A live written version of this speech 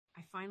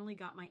finally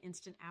got my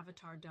instant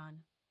avatar done.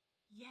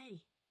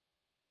 Yay!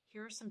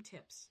 Here are some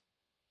tips.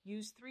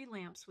 Use 3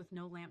 lamps with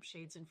no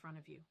lampshades in front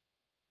of you.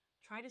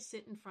 Try to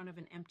sit in front of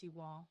an empty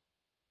wall.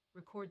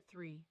 Record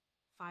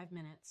 5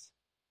 minutes.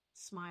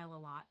 Smile a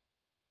lot.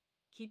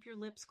 Keep your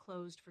lips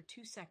closed for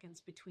 2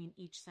 seconds between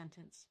each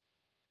sentence.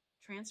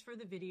 Transfer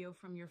the video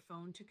from your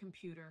phone to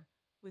computer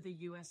with a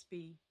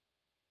USB.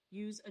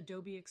 Use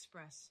Adobe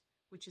Express,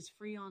 which is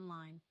free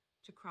online,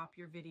 to crop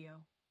your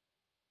video.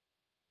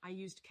 I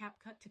used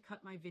Capcut to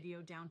cut my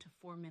video down to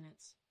 4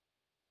 minutes.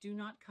 Do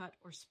not cut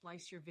or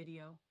splice your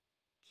video.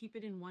 Keep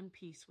it in one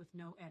piece with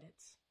no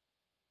edits.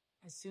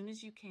 As soon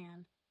as you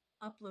can,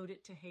 upload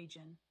it to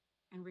HeyGen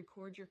and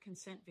record your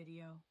consent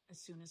video as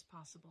soon as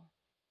possible.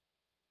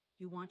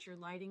 You want your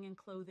lighting and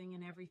clothing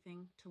and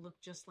everything to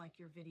look just like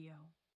your video.